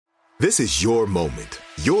This is your moment,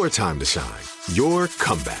 your time to shine, your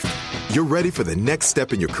comeback. You're ready for the next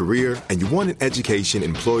step in your career, and you want an education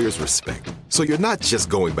employers respect. So you're not just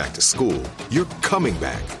going back to school, you're coming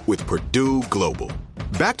back with Purdue Global.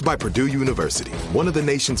 Backed by Purdue University, one of the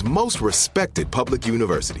nation's most respected public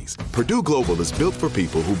universities, Purdue Global is built for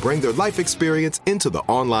people who bring their life experience into the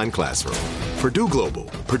online classroom. Purdue Global,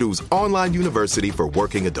 Purdue's online university for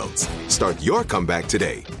working adults. Start your comeback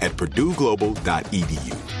today at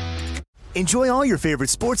purdueglobal.edu. Enjoy all your favorite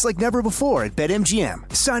sports like never before at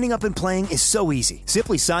BetMGM. Signing up and playing is so easy.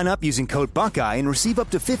 Simply sign up using code Buckeye and receive up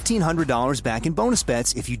to $1,500 back in bonus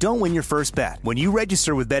bets if you don't win your first bet. When you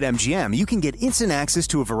register with BetMGM, you can get instant access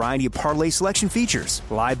to a variety of parlay selection features,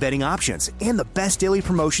 live betting options, and the best daily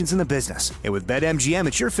promotions in the business. And with BetMGM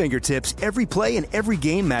at your fingertips, every play and every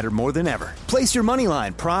game matter more than ever. Place your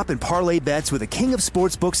moneyline, prop, and parlay bets with the king of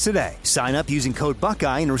sportsbooks today. Sign up using code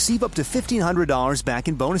Buckeye and receive up to $1,500 back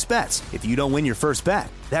in bonus bets if you don't win your first bet.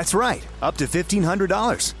 That's right, up to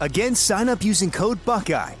 $1,500. Again, sign up using code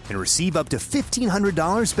Buckeye and receive up to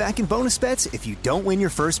 $1,500 back in bonus bets if you don't win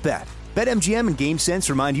your first bet. BetMGM and GameSense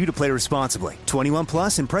remind you to play responsibly. 21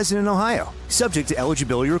 plus and present in Ohio. Subject to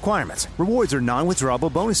eligibility requirements. Rewards are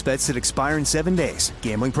non-withdrawable bonus bets that expire in 7 days.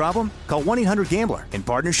 Gambling problem? Call 1-800-GAMBLER in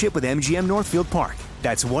partnership with MGM Northfield Park.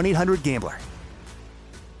 That's 1-800-GAMBLER.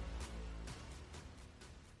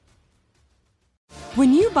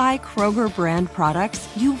 When you buy Kroger brand products,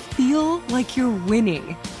 you feel like you're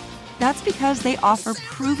winning. That's because they offer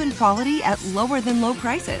proven quality at lower than low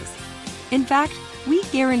prices. In fact, we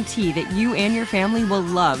guarantee that you and your family will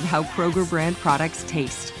love how Kroger brand products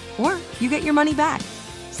taste, or you get your money back.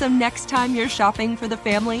 So next time you're shopping for the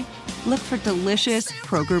family, look for delicious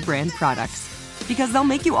Kroger brand products, because they'll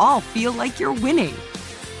make you all feel like you're winning.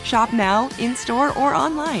 Shop now, in-store, or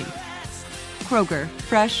online. Kroger,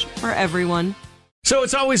 fresh for everyone. So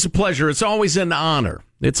it's always a pleasure. It's always an honor.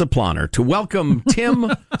 It's a plonner to welcome Tim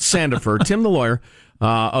Sandefur, Tim the lawyer,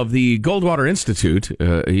 of the Goldwater Institute.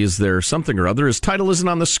 Is there something or other? His title isn't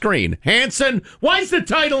on the screen. Hanson, why is the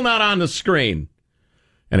title not on the screen?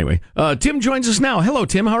 Anyway, Tim joins us now. Hello,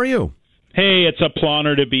 Tim. How are you? Hey, it's a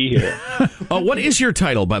plonner to be here. What is your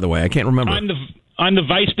title, by the way? I can't remember. I'm the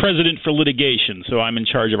vice president for litigation, so I'm in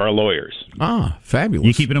charge of our lawyers. Ah, fabulous.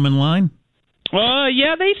 You keeping them in line?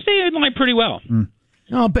 Yeah, they stay in line pretty well.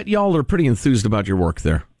 I'll bet y'all are pretty enthused about your work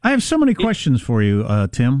there. I have so many questions for you,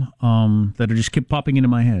 Tim, that are just keep popping into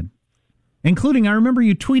my head. Including, I remember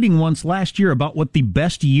you tweeting once last year about what the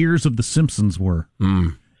best years of The Simpsons were.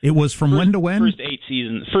 It was from when to when? First 8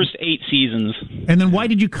 seasons. First 8 seasons. And then why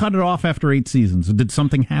did you cut it off after 8 seasons? Did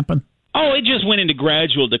something happen? Oh, it just went into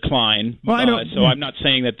gradual decline. Well, so I'm not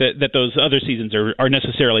saying that those other seasons are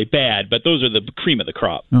necessarily bad, but those are the cream of the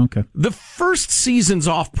crop. Okay. The first season's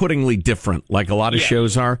off-puttingly different, like a lot of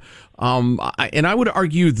shows are. And I would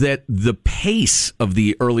argue that the pace of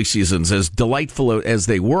the early seasons, as delightful as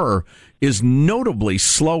they were, is notably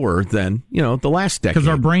slower than, the last decade. Because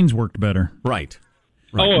our brains worked better. Right.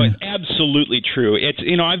 Oh, it's absolutely true. It's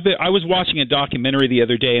I was watching a documentary the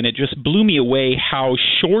other day, and it just blew me away how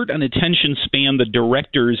short an attention span the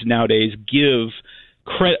directors nowadays give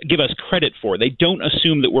us credit for. They don't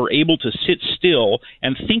assume that we're able to sit still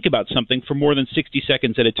and think about something for more than 60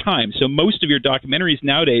 seconds at a time. So most of your documentaries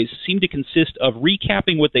nowadays seem to consist of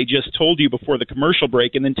recapping what they just told you before the commercial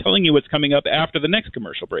break and then telling you what's coming up after the next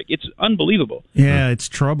commercial break. It's unbelievable. Yeah, it's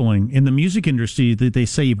troubling. In the music industry, they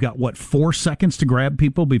say you've got, 4 seconds to grab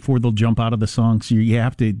people before they'll jump out of the song. So you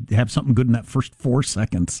have to have something good in that first 4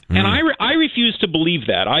 seconds. And I refuse to believe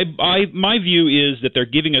that. My view is that they're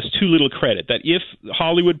giving us too little credit, that if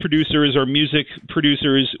Hollywood producers or music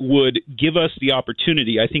producers would give us the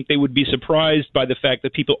opportunity, I think they would be surprised by the fact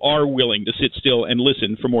that people are willing to sit still and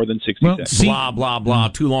listen for more than 60 seconds. Blah, blah, blah.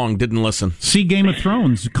 Too long. Didn't listen. See Game of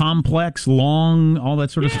Thrones. Complex, long, all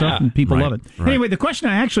that sort of stuff, and people love it. Right. Anyway, the question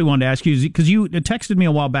I actually wanted to ask you is, because you texted me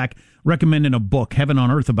a while back recommending a book, Heaven on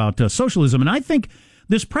Earth, about socialism, and I think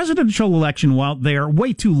this presidential election, while they are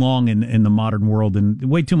way too long in the modern world and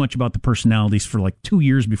way too much about the personalities for 2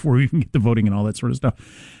 years before we even get to voting and all that sort of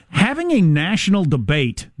stuff, having a national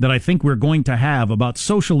debate that I think we're going to have about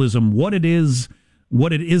socialism, what it is,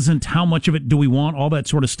 what it isn't, how much of it do we want, all that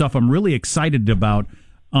sort of stuff, I'm really excited about.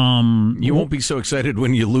 You won't be so excited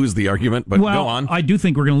when you lose the argument, but go on. I do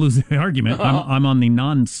think we're going to lose the argument. I'm on the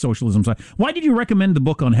non-socialism side. Why did you recommend the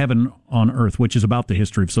book on Heaven on Earth, which is about the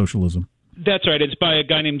history of socialism? That's right. It's by a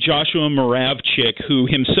guy named Joshua Moravchik, who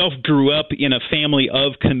himself grew up in a family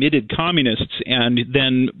of committed communists and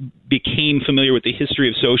then became familiar with the history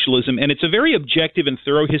of socialism. And it's a very objective and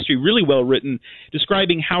thorough history, really well written,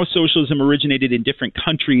 describing how socialism originated in different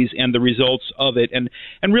countries and the results of it, and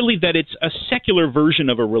really that it's a secular version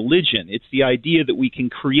of a religion. It's the idea that we can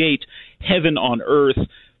create heaven on earth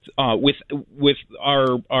with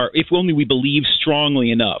our if only we believe strongly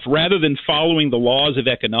enough, rather than following the laws of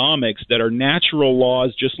economics that are natural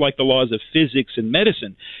laws, just like the laws of physics and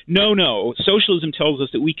medicine. No, socialism tells us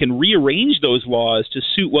that we can rearrange those laws to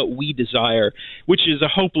suit what we desire, which is a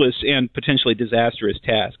hopeless and potentially disastrous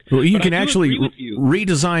task. Well, you can actually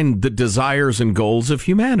redesign the desires and goals of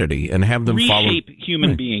humanity and have them reshape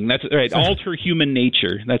human being. That's right. Alter human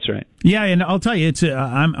nature. That's right. Yeah, and I'll tell you, it's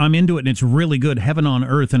I'm into it, and it's really good. Heaven on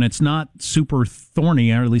earth. And it's not super thorny,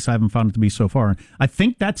 or at least I haven't found it to be so far. I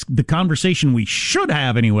think that's the conversation we should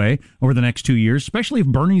have anyway over the next 2 years, especially if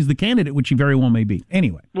Bernie's the candidate, which he very well may be.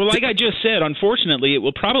 Anyway. Well, like I just said, unfortunately, it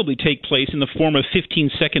will probably take place in the form of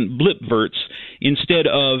 15-second blipverts instead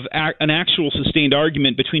of an actual sustained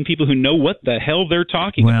argument between people who know what the hell they're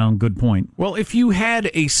talking about. Well, good point. Well, if you had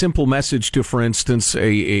a simple message to, for instance, a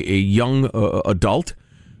young adult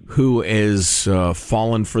who is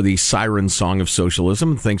fallen for the siren song of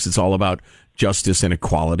socialism, thinks it's all about justice and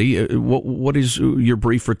equality, what is your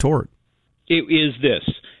brief retort? It is this: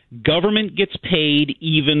 government gets paid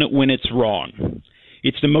even when it's wrong.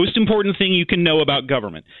 It's the most important thing you can know about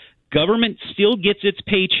government. Government still gets its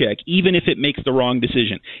paycheck even if it makes the wrong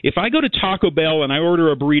decision. If I go to Taco Bell and I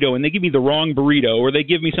order a burrito and they give me the wrong burrito, or they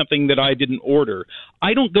give me something that I didn't order,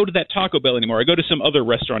 I don't go to that Taco Bell anymore. I go to some other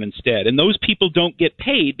restaurant instead. And those people don't get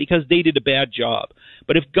paid because they did a bad job.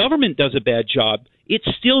 But if government does a bad job, it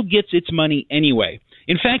still gets its money anyway.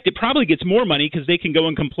 In fact, it probably gets more money because they can go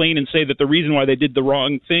and complain and say that the reason why they did the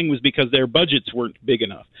wrong thing was because their budgets weren't big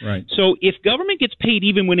enough. Right. So if government gets paid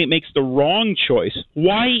even when it makes the wrong choice,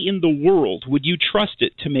 why in the world would you trust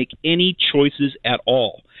it to make any choices at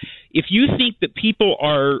all? If you think that people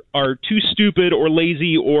are too stupid or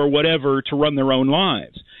lazy or whatever to run their own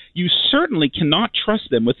lives, you certainly cannot trust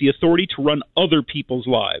them with the authority to run other people's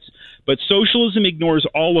lives. But socialism ignores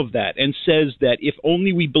all of that and says that if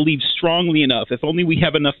only we believe strongly enough, if only we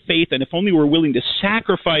have enough faith, and if only we're willing to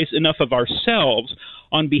sacrifice enough of ourselves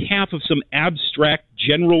on behalf of some abstract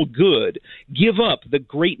general good, give up the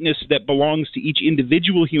greatness that belongs to each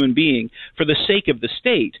individual human being for the sake of the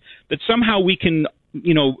state, that somehow we can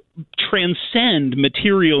transcend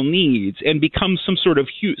material needs and become some sort of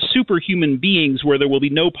superhuman beings where there will be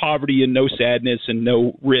no poverty and no sadness and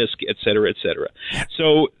no risk, et cetera, et cetera.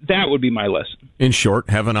 So that would be my lesson. In short,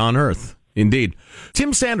 heaven on earth. Indeed.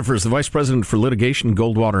 Tim Sandefur is the Vice President for Litigation,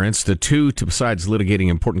 Goldwater Institute. Besides litigating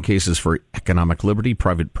important cases for economic liberty,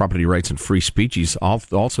 private property rights, and free speech, he's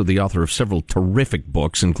also the author of several terrific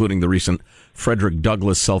books, including the recent Frederick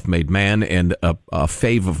Douglass, Self-Made Man, and a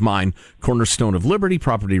fave of mine, Cornerstone of Liberty,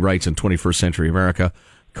 Property Rights in 21st Century America,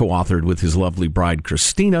 co-authored with his lovely bride,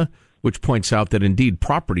 Christina, which points out that indeed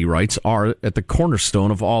property rights are at the cornerstone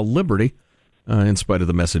of all liberty, in spite of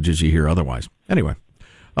the messages you hear otherwise. Anyway.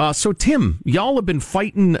 So, Tim, y'all have been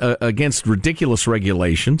fighting against ridiculous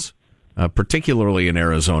regulations, particularly in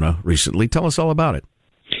Arizona recently. Tell us all about it.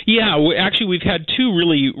 Yeah, actually, we've had two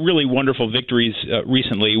really, really wonderful victories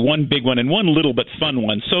recently, one big one and one little but fun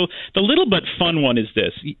one. So the little but fun one is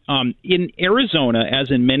this. In Arizona, as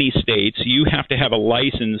in many states, you have to have a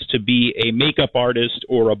license to be a makeup artist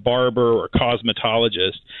or a barber or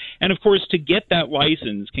cosmetologist. And, of course, to get that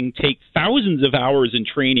license can take thousands of hours in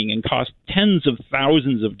training and cost tens of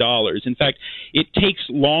thousands of dollars. In fact, it takes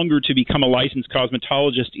longer to become a licensed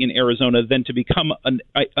cosmetologist in Arizona than to become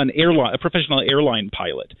a professional airline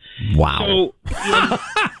pilot. Wow. So,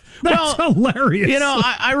 That's hilarious. You know,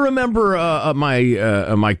 I remember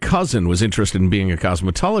my cousin was interested in being a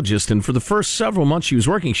cosmetologist, and for the first several months she was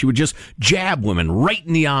working, she would just jab women right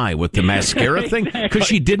in the eye with the mascara thing, because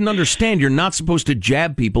she didn't understand you're not supposed to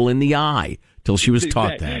jab people in the eye till she was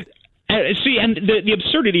taught that. See, and the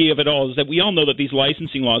absurdity of it all is that we all know that these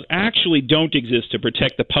licensing laws actually don't exist to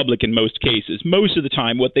protect the public in most cases. Most of the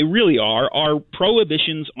time, what they really are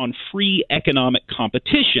prohibitions on free economic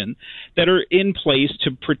competition that are in place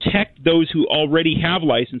to protect those who already have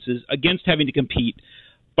licenses against having to compete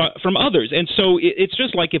from others. And so it's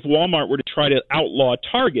just like if Walmart were to try to outlaw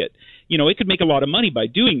Target. You know, it could make a lot of money by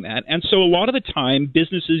doing that. And so a lot of the time,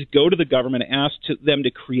 businesses go to the government and ask them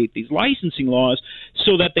to create these licensing laws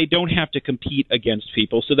so that they don't have to compete against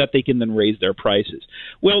people, so that they can then raise their prices.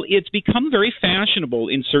 Well, it's become very fashionable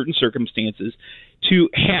in certain circumstances to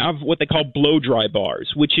have what they call blow-dry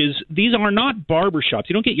bars, which is these are not barber shops.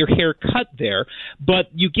 You don't get your hair cut there, but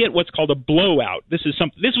you get what's called a blowout. This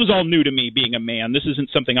was all new to me being a man. This isn't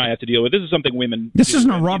something I have to deal with. This is something women This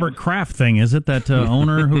isn't a Robert Kraft thing, is it? That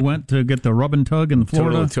owner who went to get the rub and tug in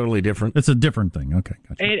Florida? Totally different. It's a different thing. Okay.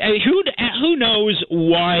 Gotcha. And who knows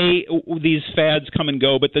why these fads come and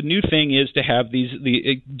go, but the new thing is to have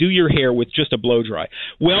do your hair with just a blow dry.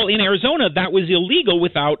 Well, in Arizona, that was illegal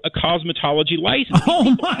without a cosmetology license.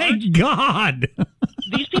 Oh my God!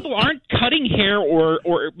 These people aren't cutting hair or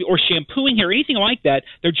shampooing hair or anything like that.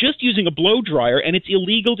 They're just using a blow dryer, and it's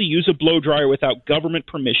illegal to use a blow dryer without government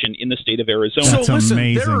permission in the state of Arizona. That's so listen,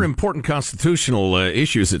 amazing. There are important constitutional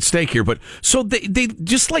issues at stake here, but so they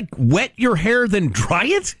just like wet your hair, then dry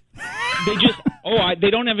it? They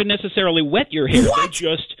don't even necessarily wet your hair. What?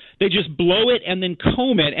 They just blow it and then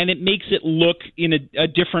comb it, and it makes it look in a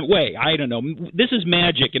different way. I don't know. This is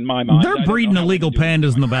magic in my mind. They're breeding illegal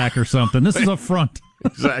pandas in the back or something. This is a front.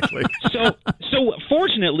 Exactly. So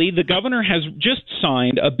fortunately, the governor has just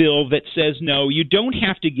signed a bill that says, no, you don't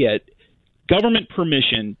have to get government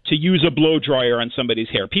permission to use a blow dryer on somebody's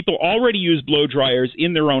hair. People already use blow dryers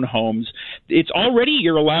in their own homes.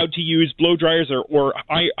 You're allowed to use blow dryers or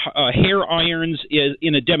hair irons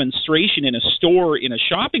in a demonstration in a store in a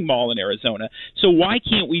shopping mall in Arizona. So why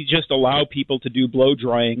can't we just allow people to do blow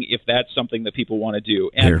drying if that's something that people want to do?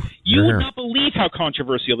 And you would not believe how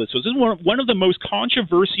controversial this was. This is one of the most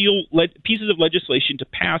controversial pieces of legislation to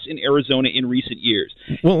pass in Arizona in recent years.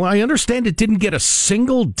 Well, I understand it didn't get a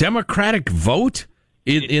single Democratic vote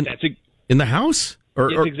in the House?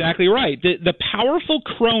 That's exactly right. The powerful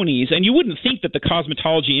cronies, and you wouldn't think that the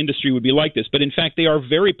cosmetology industry would be like this, but in fact they are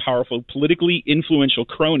very powerful, politically influential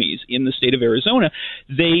cronies in the state of Arizona.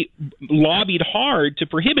 They lobbied hard to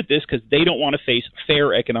prohibit this because they don't want to face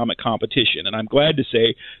fair economic competition. And I'm glad to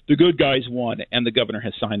say the good guys won, and the governor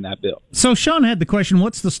has signed that bill. So Sean had the question,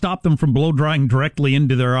 what's to stop them from blow drying directly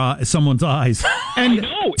into someone's eyes? And I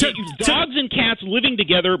know. Dogs and cats living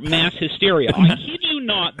together, mass hysteria. I kid you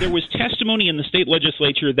not, there was testimony in the state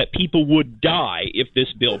legislature that people would die if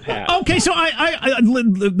this bill passed. Okay, so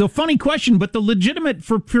the funny question, but the legitimate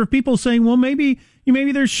for people saying, well, maybe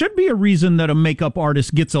there should be a reason that a makeup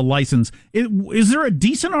artist gets a license. Is there a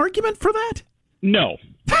decent argument for that? No.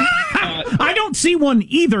 I don't see one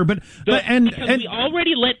either, because we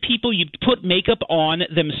already let people put makeup on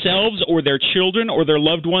themselves or their children or their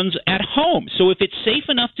loved ones at home. So if it's safe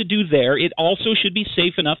enough to do there, it also should be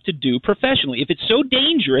safe enough to do professionally. If it's so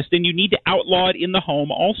dangerous, then you need to outlaw it in the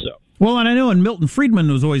home also. Well, and I know, and Milton Friedman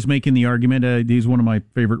was always making the argument, he's one of my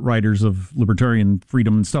favorite writers of libertarian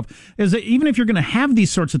freedom and stuff, is that even if you're going to have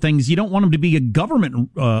these sorts of things, you don't want them to be a government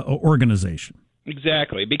organization.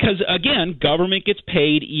 Because, again, government gets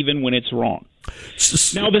paid even when it's wrong.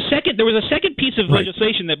 Now, there was a second piece of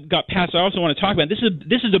legislation that got passed I also want to talk about. This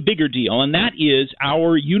is a bigger deal, and that is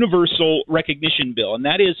our universal recognition bill. And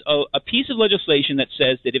that is a piece of legislation that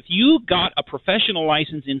says that if you got a professional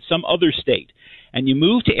license in some other state and you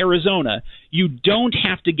move to Arizona, you don't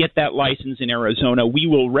have to get that license in Arizona. We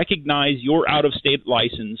will recognize your out-of-state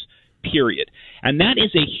license, period. And that is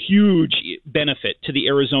a huge benefit to the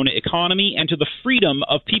Arizona economy and to the freedom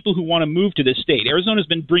of people who want to move to this state. Arizona's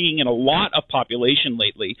been bringing in a lot of population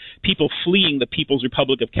lately, people fleeing the People's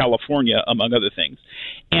Republic of California, among other things.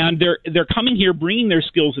 And they're coming here bringing their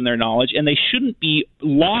skills and their knowledge, and they shouldn't be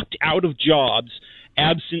locked out of jobs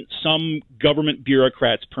absent some government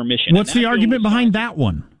bureaucrat's permission. What's the argument behind that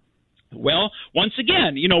one? Well, once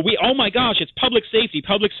again, oh my gosh, it's public safety,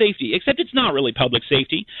 except it's not really public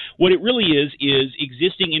safety. What it really is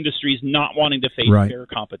existing industries not wanting to face fair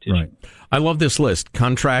competition. Right. I love this list.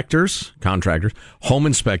 Contractors, home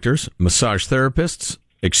inspectors, massage therapists,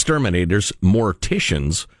 exterminators,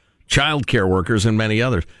 morticians, child care workers, and many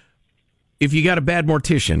others. If you got a bad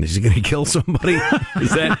mortician, is he going to kill somebody?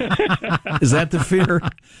 Is that the fear?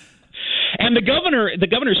 And the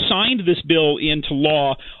governor signed this bill into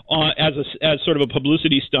law as sort of a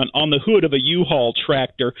publicity stunt on the hood of a U-Haul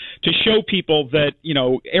tractor to show people that,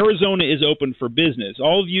 Arizona is open for business.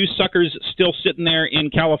 All of you suckers still sitting there in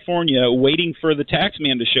California waiting for the tax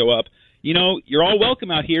man to show up, you're all welcome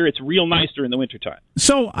out here. It's real nice during the wintertime.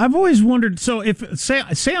 So I've always wondered, so if, say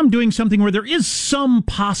I'm doing something where there is some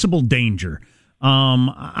possible danger,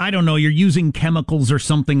 I don't know, you're using chemicals or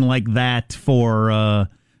something like that for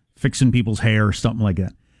fixing people's hair or something like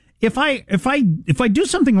that. If I do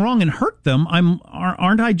something wrong and hurt them,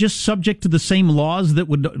 aren't I just subject to the same laws that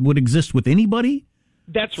would exist with anybody?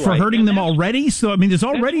 That's right. For hurting them already? So I mean there's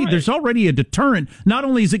already a deterrent. Not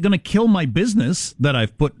only is it going to kill my business that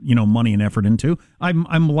I've put, money and effort into,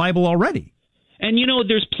 I'm liable already. And,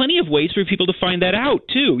 there's plenty of ways for people to find that out,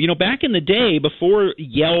 too. Back in the day, before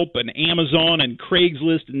Yelp and Amazon and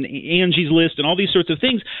Craigslist and Angie's List and all these sorts of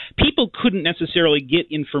things, people couldn't necessarily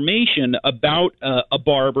get information about a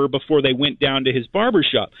barber before they went down to his barber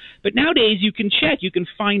shop. But nowadays, you can check. You can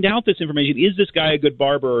find out this information. Is this guy a good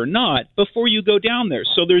barber or not before you go down there?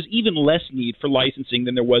 So there's even less need for licensing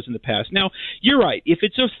than there was in the past. Now, you're right. If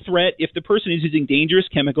it's a threat, if the person is using dangerous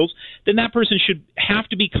chemicals, then that person should have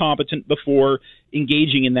to be competent before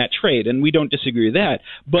engaging in that trade, and we don't disagree with that.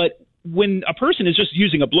 But when a person is just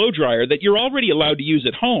using a blow dryer that you're already allowed to use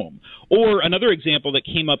at home, or another example that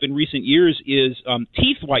came up in recent years is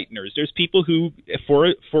teeth whiteners. There's people who,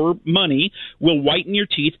 for money, will whiten your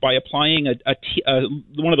teeth by applying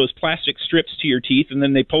one of those plastic strips to your teeth, and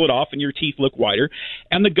then they pull it off and your teeth look whiter.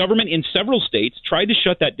 And the government in several states tried to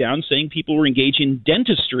shut that down, saying people were engaging in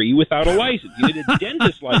dentistry without a license. You need a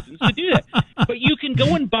dentist license to do that. But you can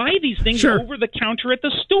go and buy these things over the counter at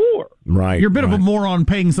the store. Right. You're a bit of a moron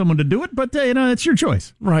paying someone to do it, but it's your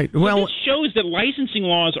choice. Right. Well, this shows that licensing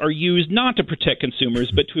laws are used not to protect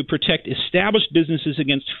consumers, but to protect established businesses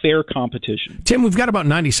against fair competition. Tim, we've got about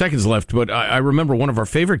 90 seconds left, but I remember one of our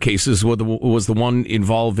favorite cases was the one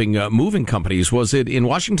involving moving companies. Was it in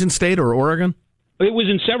Washington State or Oregon? It was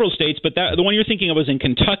in several states, but the one you're thinking of was in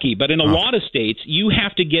Kentucky. But in a lot of states, you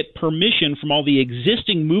have to get permission from all the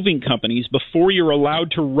existing moving companies before you're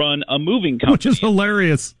allowed to run a moving company. Which is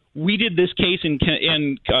hilarious. We did this case in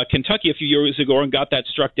Kentucky a few years ago and got that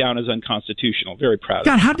struck down as unconstitutional. Very proud of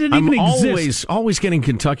God, how did it even exist? I'm always getting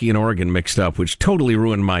Kentucky and Oregon mixed up, which totally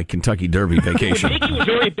ruined my Kentucky Derby vacation. I think you a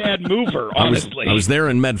very bad mover, honestly. I was there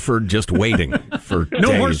in Medford just waiting for no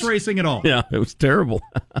days. horse racing at all. Yeah, it was terrible.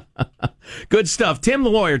 Good stuff. Tim the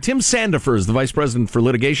lawyer, Tim Sandifer is the vice president for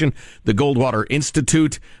litigation, the Goldwater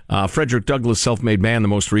Institute. Frederick Douglass, Self-Made Man, the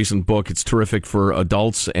most recent book. It's terrific for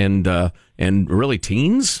adults and really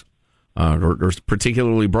teens, or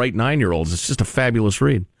particularly bright 9-year-olds. It's just a fabulous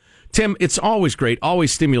read. Tim, it's always great,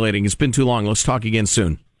 always stimulating. It's been too long. Let's talk again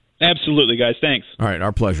soon. Absolutely, guys. Thanks. All right,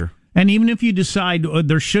 our pleasure. And even if you decide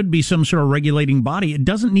there should be some sort of regulating body, it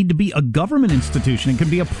doesn't need to be a government institution. It can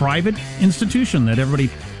be a private institution that everybody,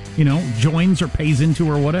 joins or pays into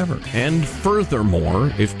or whatever. And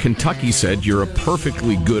furthermore, if Kentucky said you're a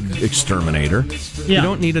perfectly good exterminator, you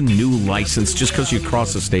don't need a new license just because you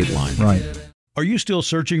cross a state line. Right. Are you still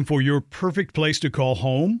searching for your perfect place to call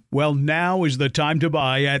home? Well, now is the time to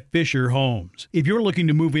buy at Fisher Homes. If you're looking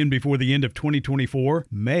to move in before the end of 2024,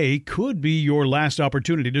 May could be your last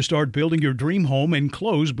opportunity to start building your dream home and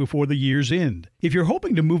close before the year's end. If you're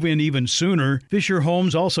hoping to move in even sooner, Fisher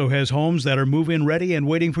Homes also has homes that are move-in ready and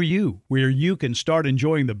waiting for you, where you can start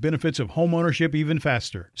enjoying the benefits of homeownership even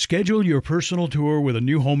faster. Schedule your personal tour with a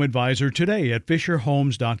new home advisor today at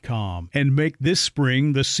FisherHomes.com and make this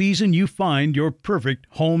spring the season you find your perfect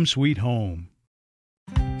home sweet home.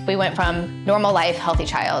 We went from normal life, healthy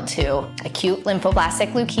child to acute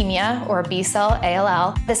lymphoblastic leukemia, or B-cell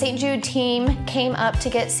ALL. The St. Jude team came up to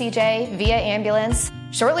get CJ via ambulance.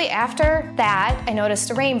 Shortly after that, I noticed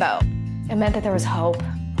a rainbow. It meant that there was hope.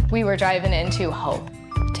 We were driving into hope.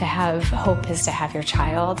 To have hope is to have your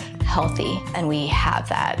child healthy, and we have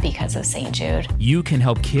that because of St. Jude. You can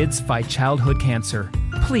help kids fight childhood cancer.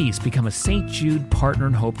 Please become a St. Jude Partner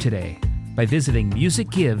in Hope today by visiting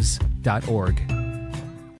musicgives.org.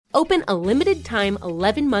 Open a limited-time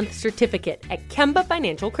 11-month certificate at Kemba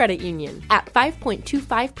Financial Credit Union. At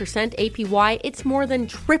 5.25% APY, it's more than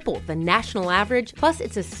triple the national average, plus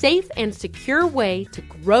it's a safe and secure way to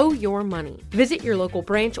grow your money. Visit your local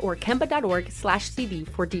branch or kemba.org/CD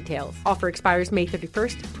for details. Offer expires May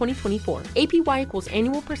 31st, 2024. APY equals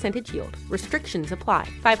annual percentage yield. Restrictions apply.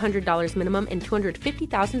 $500 minimum and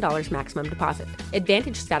 $250,000 maximum deposit.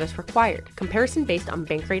 Advantage status required. Comparison based on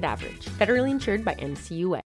bank rate average. Federally insured by NCUA.